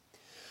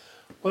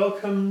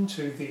Welcome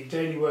to the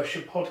Daily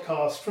Worship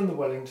podcast from the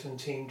Wellington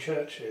Team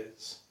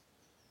Churches.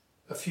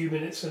 A few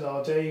minutes in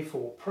our day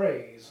for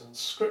praise and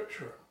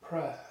scripture and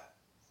prayer.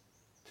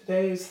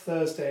 Today is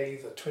Thursday,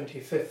 the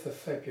 25th of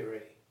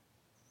February.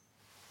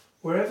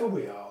 Wherever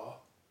we are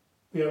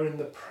in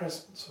the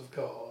presence of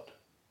God.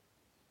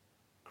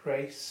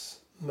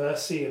 Grace,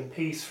 mercy and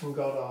peace from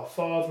God our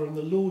Father and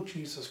the Lord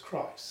Jesus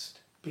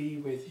Christ be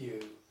with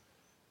you.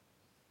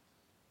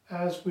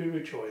 As we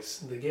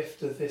rejoice in the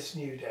gift of this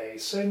new day,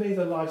 so may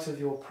the light of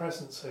your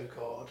presence, O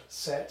God,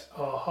 set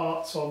our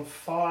hearts on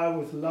fire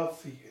with love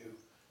for you,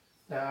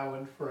 now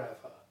and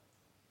forever.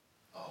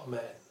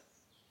 Amen.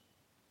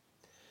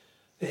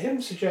 The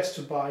hymn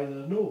suggested by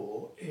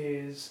Lenore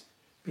is,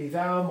 "Be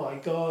thou my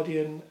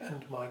guardian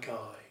and my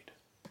guide."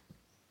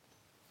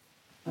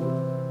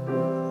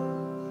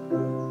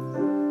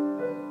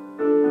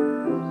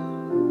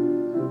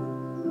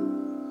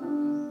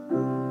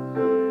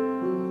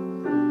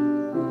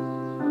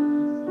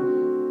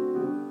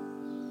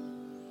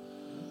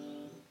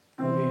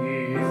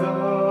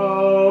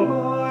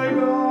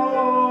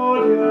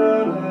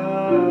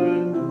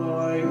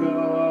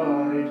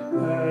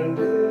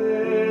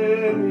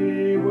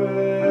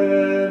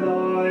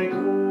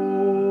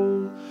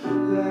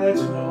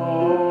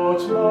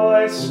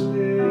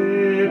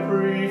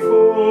 Slippery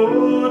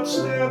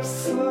footsteps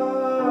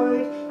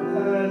slide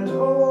and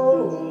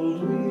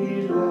hold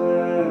me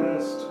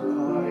lest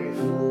I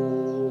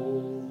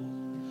fall.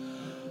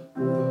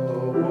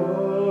 The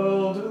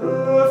world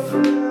of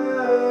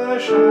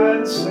flesh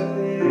and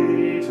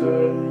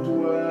Satan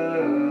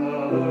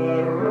dwell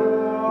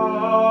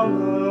around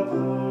the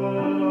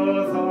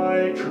path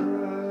I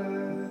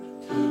tread.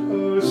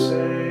 Oh,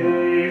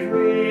 save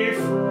me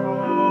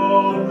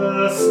from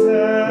the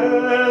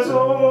snares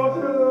of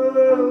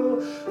hell,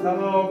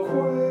 thou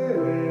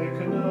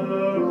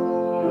quickener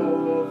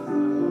of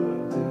the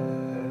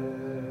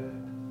dead.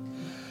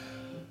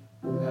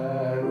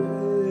 And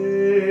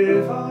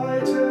if I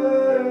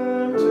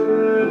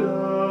tempted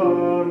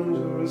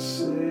unto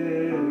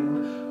sin,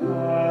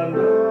 and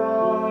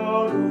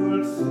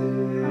outward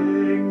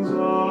things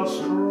are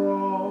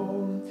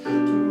strong,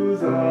 do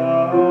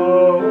thou, O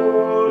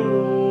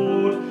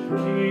Lord,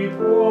 keep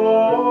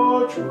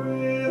watch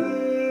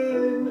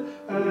within,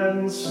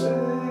 and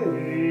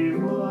save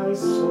my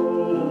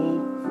soul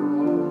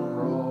from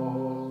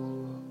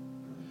wrong.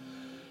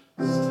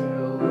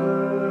 Still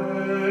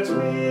let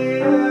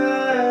me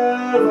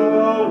ever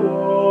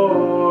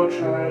watch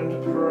and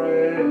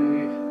pray,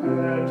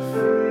 and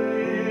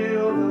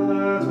feel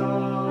that I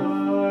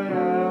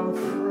am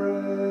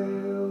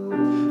frail,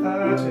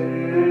 that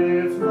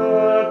if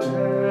the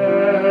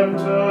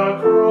tempter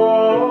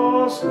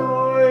cross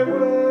my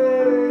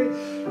way,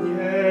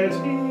 yet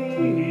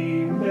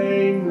he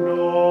may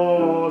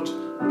not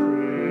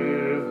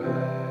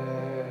prevail.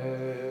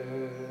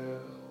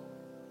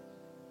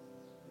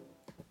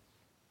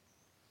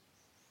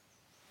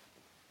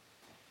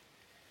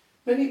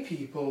 Many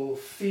people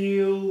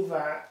feel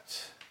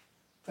that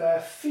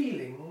their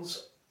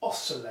feelings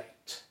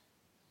oscillate.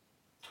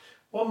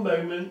 One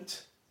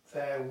moment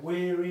they're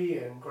weary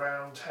and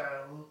ground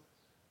down,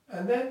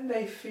 and then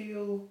they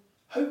feel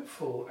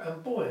hopeful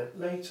and buoyant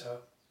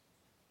later.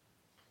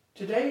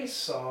 Today's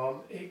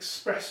psalm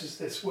expresses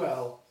this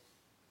well.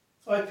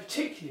 I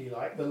particularly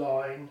like the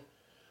line,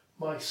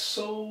 "My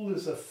soul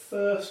is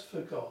athirst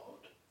for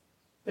God,"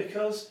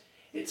 because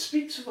it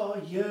speaks of our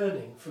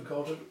yearning for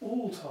God at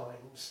all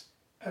times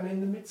and in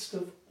the midst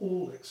of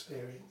all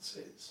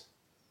experiences.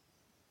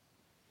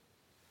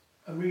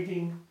 I'm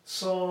reading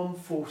Psalm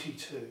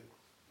 42.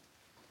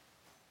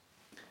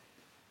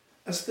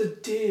 As the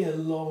deer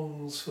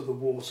longs for the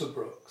water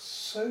brooks,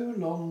 so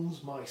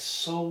longs my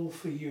soul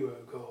for you,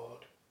 O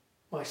God.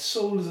 My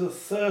soul is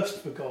athirst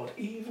for God,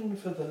 even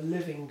for the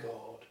living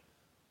God.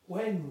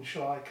 When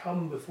shall I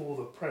come before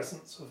the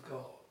presence of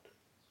God?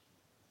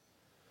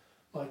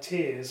 My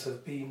tears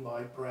have been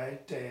my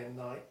bread day and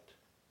night,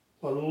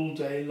 while all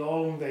day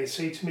long they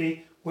say to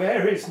me,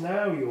 "Where is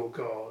now your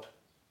God?"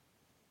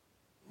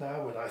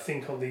 Now when I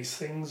think on these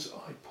things,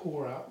 I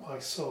pour out my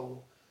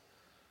soul.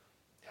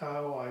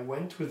 How I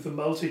went with the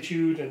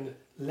multitude and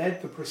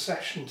led the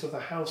procession to the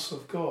house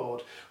of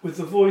God, with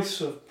the voice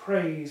of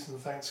praise and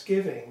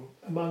thanksgiving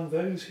among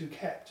those who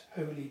kept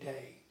holy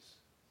days.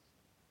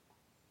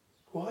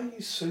 Why are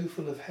you so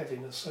full of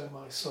heaviness, O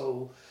my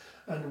soul,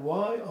 and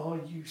why are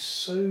you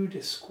so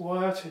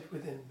disquieted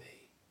within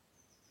me?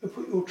 But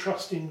put your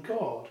trust in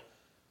God,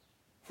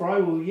 for I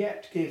will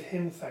yet give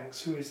him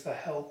thanks, who is the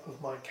help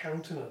of my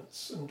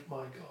countenance and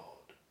my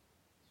God.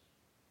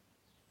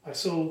 My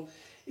soul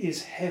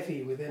is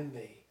heavy within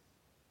me.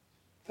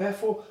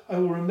 Therefore I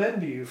will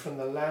remember you from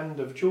the land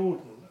of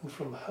Jordan, and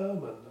from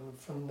Hermon, and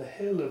from the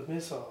hill of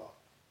Mizar.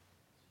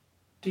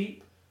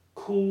 Deep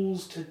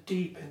calls to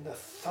deep in the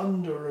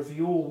thunder of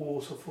your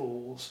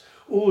waterfalls.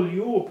 All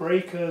your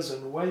breakers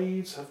and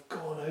waves have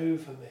gone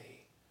over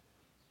me.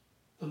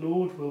 The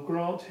Lord will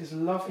grant his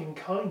loving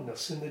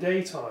kindness in the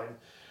daytime.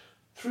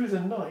 Through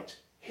the night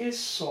his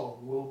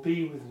song will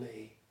be with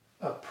me,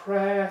 a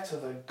prayer to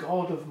the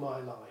God of my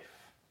life.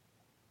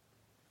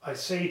 I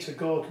say to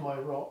God, my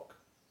rock,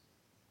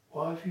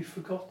 why have you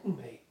forgotten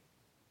me?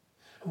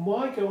 And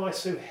why go I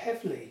so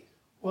heavily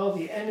while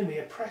the enemy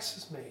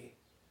oppresses me?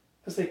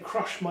 As they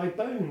crush my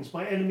bones,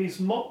 my enemies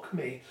mock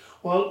me,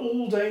 while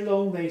all day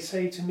long they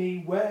say to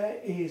me, where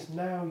is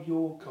now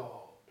your God?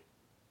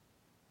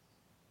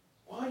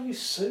 Why are you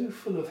so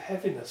full of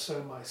heaviness,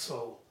 O my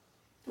soul?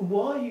 And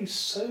why are you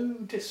so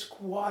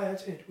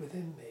disquieted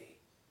within me?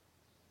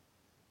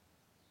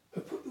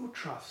 But put your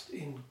trust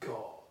in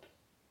God,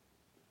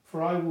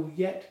 for I will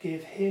yet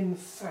give him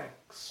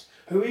thanks,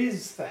 who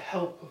is the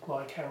help of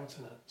my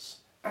countenance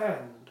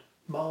and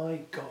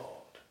my God.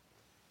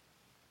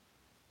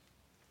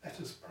 Let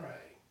us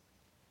pray.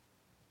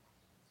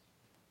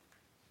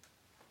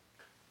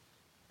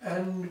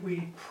 And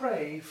we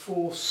pray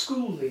for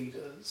school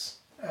leaders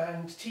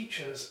and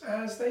teachers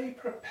as they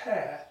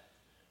prepare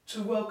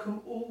to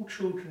welcome all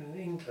children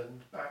in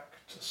England back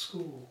to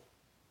school.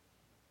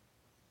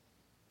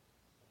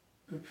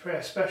 We pray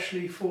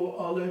especially for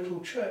our local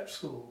church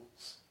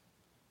schools,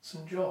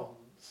 St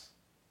John's,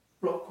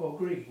 Rockwell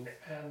Green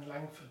and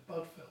Langford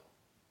Budville.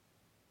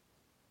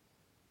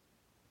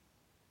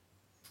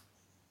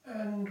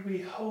 And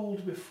we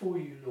hold before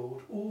you,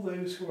 Lord, all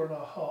those who are in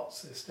our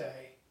hearts this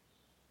day,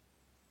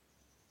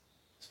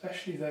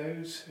 especially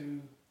those who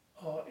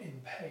are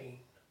in pain.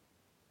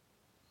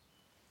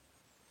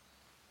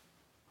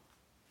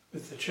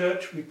 With the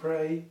Church we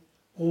pray,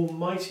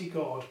 Almighty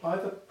God, by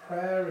the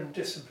prayer and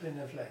discipline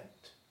of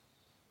Lent,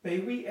 may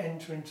we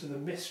enter into the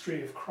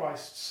mystery of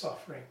Christ's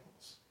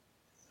sufferings,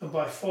 and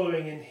by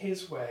following in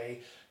his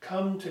way,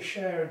 come to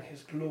share in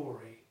his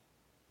glory,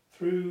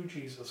 through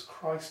Jesus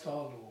Christ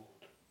our Lord.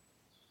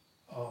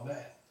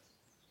 Amen.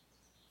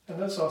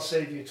 And as our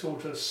Saviour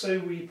taught us, so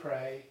we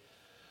pray,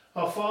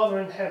 Our Father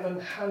in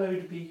heaven,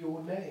 hallowed be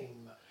your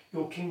name.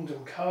 Your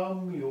kingdom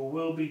come, your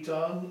will be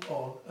done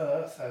on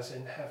earth as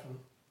in heaven.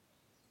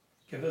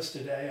 Give us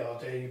today our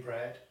daily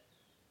bread.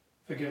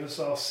 Forgive us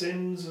our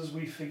sins as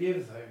we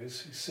forgive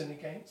those who sin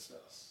against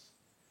us.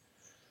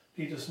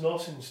 Lead us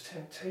not into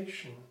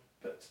temptation,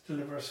 but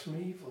deliver us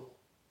from evil.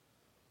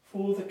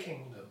 For the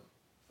kingdom,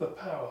 the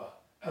power,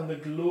 and the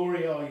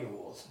glory are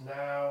yours,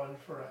 now and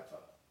forever.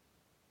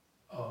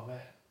 Amen.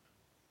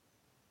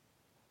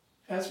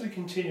 As we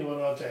continue on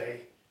our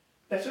day,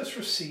 let us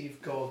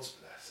receive God's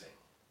blessing.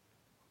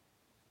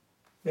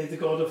 May the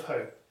God of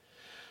hope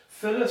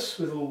fill us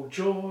with all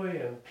joy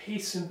and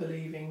peace in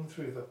believing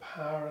through the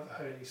power of the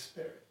Holy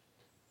Spirit.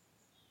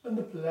 And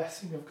the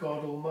blessing of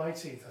God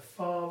Almighty, the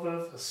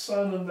Father, the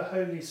Son, and the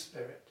Holy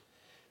Spirit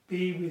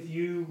be with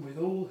you and with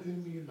all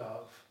whom you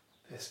love,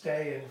 this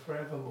day and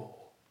forevermore.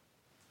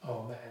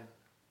 Amen.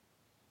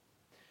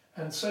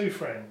 And so,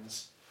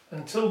 friends,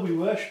 until we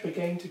worship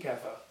again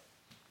together,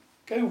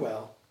 go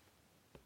well.